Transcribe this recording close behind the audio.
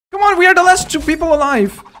on, we are the last 2 people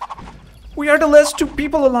alive. We are the last 2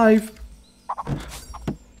 people alive.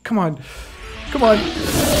 Come on. Come on.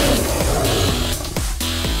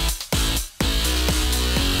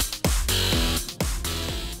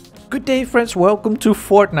 Good day, friends. Welcome to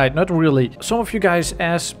Fortnite. Not really. Some of you guys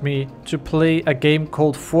asked me to play a game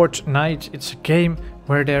called FortKNIFE. It's a game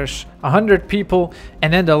where there's 100 people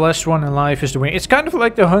and then the last one alive is the winner. It's kind of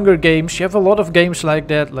like the Hunger Games. You have a lot of games like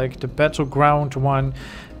that, like the Battleground one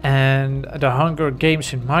and the Hunger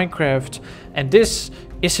Games in Minecraft. And this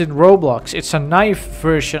is in Roblox. It's a knife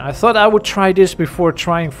version. I thought I would try this before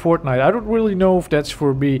trying Fortnite. I don't really know if that's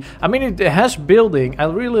for me. I mean, it has building. I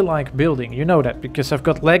really like building. You know that because I've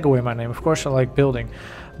got Lego in my name. Of course I like building.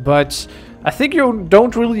 But I think you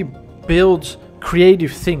don't really build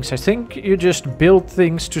creative things. I think you just build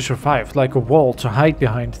things to survive, like a wall to hide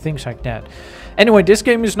behind, things like that. Anyway, this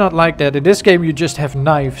game is not like that. In this game you just have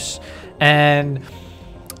knives and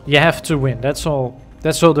you have to win. That's all.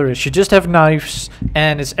 That's all there is. You just have knives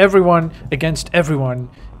and it's everyone against everyone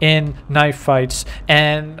in knife fights.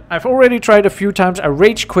 And I've already tried a few times. I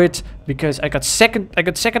rage quit because I got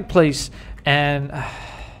second place and I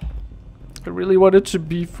really wanted to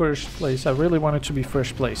be first place. I really wanted to be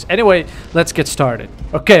first place. Anyway, let's get started.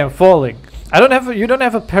 Okay, I'm falling. You don't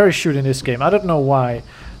have a parachute in this game. I don't know why.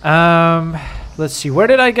 Let's see. Where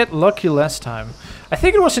did I get lucky last time? I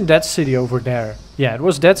think it was in that city over there. Yeah, it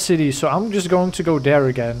was that city, so I'm just going to go there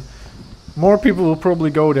again. More people will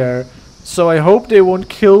probably go there. So I hope they won't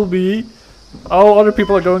kill me. Oh, other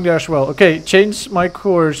people are going there as well. Okay, change my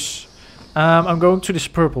course. I'm going to this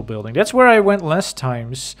purple building. That's where I went last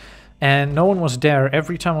times. And no one was there.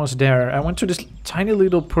 Every time I was there. I went to this tiny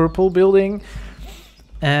little purple building.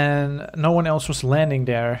 And no one else was landing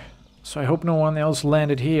there. So I hope no one else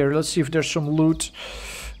landed here. Let's see if there's some loot.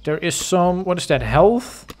 There is some... What is that?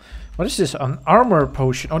 Health? What is this? An armor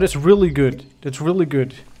potion. Oh, that's really good. That's really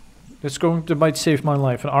good. That's going to might save my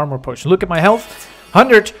life. An armor potion. Look at my health.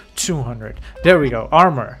 100, 200. There we go.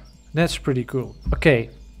 Armor. That's pretty cool. Okay.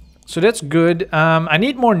 So that's good. I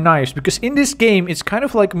need more knives because in this game it's kind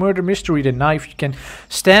of like murder mystery. The knife you can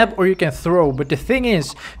stab or you can throw. But the thing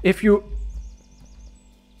is, if you...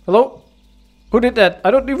 Hello? Who did that? I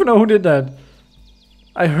don't even know who did that.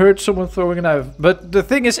 I heard someone throwing a knife. But the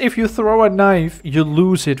thing is, if you throw a knife, you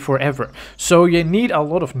lose it forever. So you need a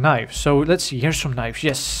lot of knives. So let's see. Here's some knives.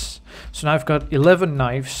 Yes. So now I've got 11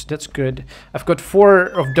 knives. That's good. I've got 4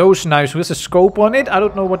 of those knives with a scope on it. I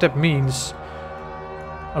don't know what that means.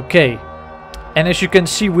 Okay. And as you can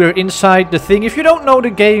see, we're inside the thing. If you don't know the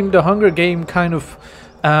game, the Hunger Game kind of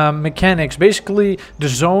mechanics. Basically, the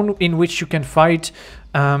zone in which you can fight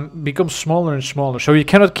becomes smaller and smaller. So you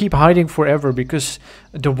cannot keep hiding forever because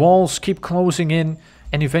the walls keep closing in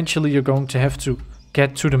and eventually you're going to have to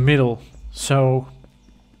get to the middle. So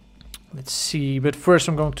let's see. But first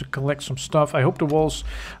I'm going to collect some stuff. I hope the walls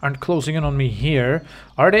aren't closing in on me here.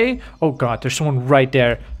 Are they? Oh god, there's someone right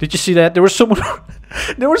there. Did you see that? There was someone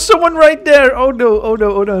there was someone right there. Oh no, oh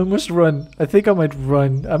no, oh no, I must run. I think I might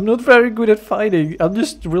run. I'm not very good at fighting. I'm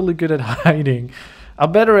just really good at hiding.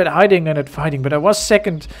 I'm better at hiding than at fighting, but I was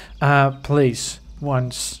second place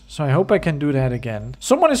once. So I hope I can do that again.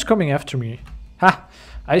 Someone is coming after me. Ha!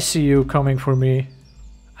 I see you coming for me.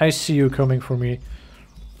 I see you coming for me.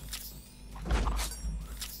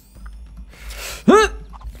 Huh!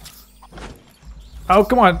 Oh,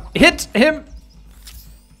 come on. Hit him!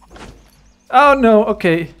 Oh no,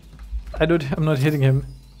 okay. I'm not hitting him.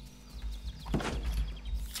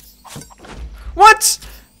 What?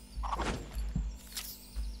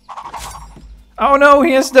 Oh no,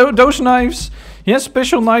 he has those knives. He has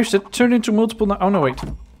special knives that turn into multiple knives. Oh no, wait.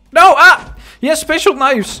 No, ah! He has special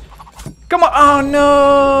knives. Come on. Oh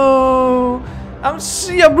no!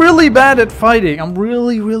 I'm really bad at fighting. I'm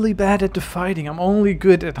really bad at the fighting. I'm only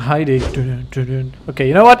good at hiding. Okay,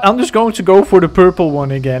 you know what? I'm just going to go for the purple one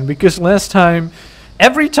again. Because last time,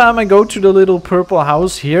 every time I go to the little purple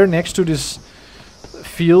house here next to this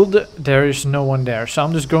field, there is no one there. So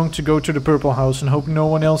I'm just going to go to the purple house and hope no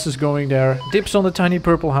one else is going there. Dibs on the tiny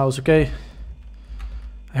purple house, okay?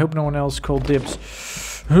 I hope no one else called dibs.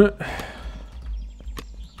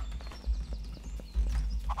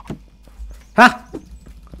 Ha!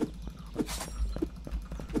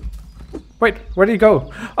 Wait, where did he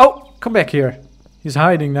go? Oh, come back here. He's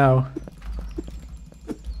hiding now.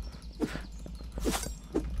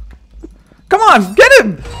 Come on, get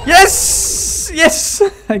him! Yes! Yes!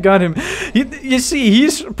 I got him. You see,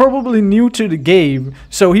 he's probably new to the game.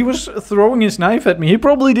 So he was throwing his knife at me. He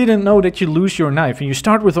probably didn't know that you lose your knife. And you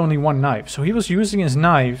start with only one knife. So he was using his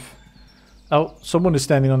knife. Oh, someone is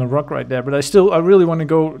standing on a rock right there. But I really want to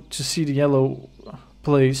go to see the yellow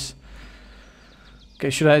place. Okay,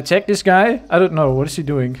 should I attack this guy? I don't know. What is he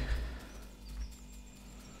doing?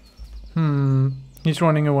 He's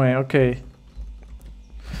running away. Okay.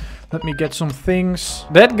 Let me get some things.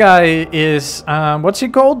 That guy is, what's he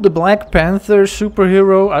called? The Black Panther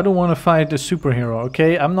superhero. I don't want to fight the superhero,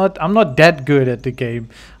 okay? I'm not that good at the game.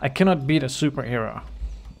 I cannot beat a superhero.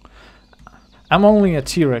 I'm only a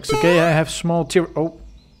T-Rex, okay? I have small T-Rex. Oh,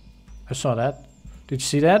 I saw that. Did you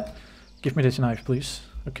see that? Give me this knife, please.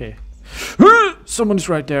 Okay. Someone is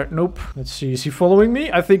right there. Nope. Let's see. Is he following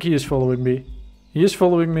me? I think he is following me. He is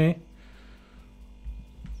following me.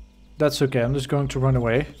 That's okay. I'm just going to run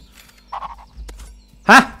away.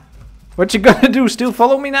 Ha! What you gonna do? Still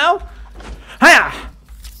follow me now? Hiya!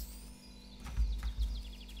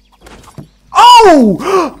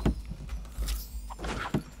 Oh!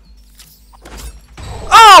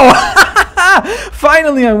 Oh!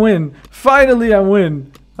 Finally I win. Finally I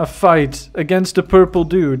win a fight against the purple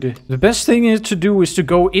dude. The best thing is to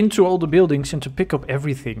go into all the buildings and to pick up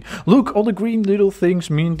everything. Look, all the green little things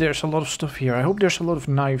mean there's a lot of stuff here. I hope there's a lot of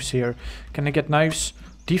knives here. Can I get knives?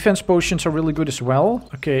 Defense potions are really good as well.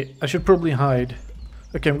 Okay, I should probably hide.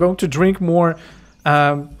 Okay, I'm going to drink more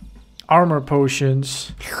armor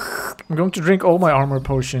potions. I'm going to drink all my armor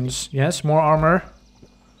potions. Yes, more armor.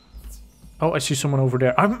 Oh, I see someone over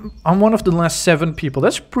there. I'm one of the last 7 people.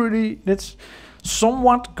 That's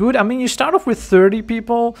somewhat good. I mean, you start off with 30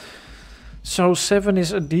 people, so 7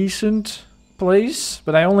 is a decent place.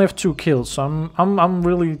 But I only have 2 kills, so I'm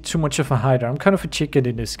really too much of a hider. I'm kind of a chicken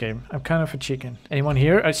in this game. I'm kind of a chicken. Anyone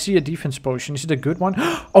here? I see a defense potion. Is it a good one?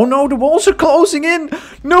 Oh no, the walls are closing in.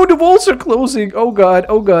 No, the walls are closing. Oh god,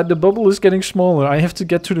 the bubble is getting smaller. I have to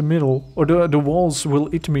get to the middle, or the walls will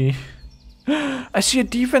eat me. I see a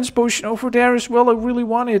defense potion over there as well. I really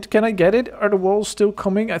want it. Can I get it? Are the walls still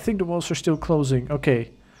coming? I think the walls are still closing. Okay.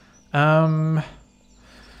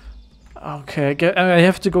 Okay, I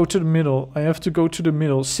have to go to the middle. I have to go to the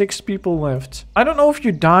middle. 6 people left. I don't know if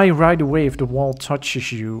you die right away if the wall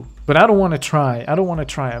touches you. But I don't want to try. I don't want to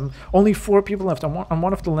try. I'm only 4 people left. I'm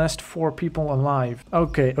one of the last 4 people alive.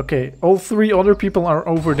 Okay, okay. All 3 other people are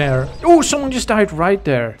over there. Oh, someone just died right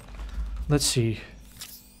there. Let's see.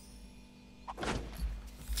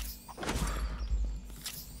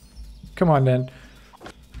 Come on then.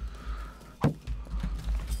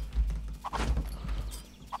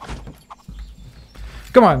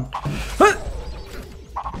 Come on.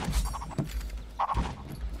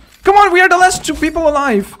 Come on, we are the last 2 people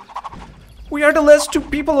alive. We are the last 2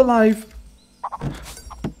 people alive.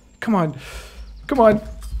 Come on. Come on.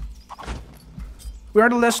 We are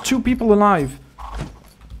the last 2 people alive.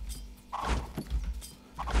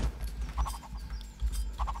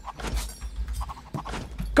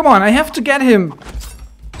 Come on, I have to get him.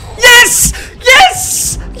 Yes!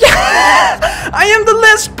 Yes! Yeah! I am the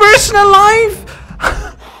last person alive!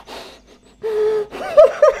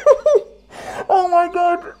 Oh my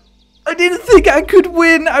god. I didn't think I could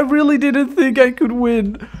win. I really didn't think I could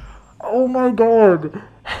win. Oh my god.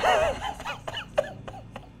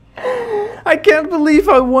 I can't believe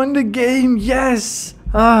I won the game. Yes.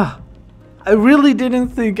 I really didn't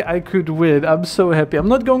think I could win. I'm so happy. I'm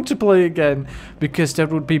not going to play again because that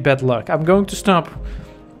would be bad luck. I'm going to stop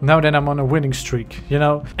now that I'm on a winning streak, you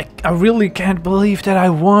know? I really can't believe that I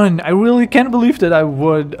won. I really can't believe that I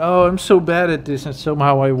won. Oh, I'm so bad at this and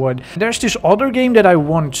somehow I won. There's this other game that I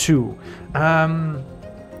won too.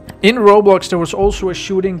 In Roblox there was also a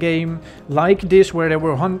shooting game like this where there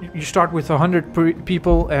were you start with 100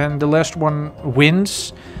 people and the last one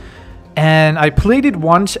wins. And I played it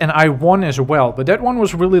once and I won as well. But that one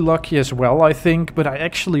was really lucky as well, I think. But I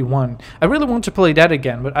actually won. I really want to play that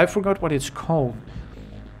again, but I forgot what it's called.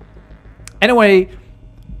 Anyway,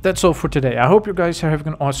 that's all for today. I hope you guys are having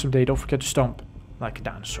an awesome day. Don't forget to stomp like a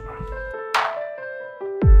dinosaur.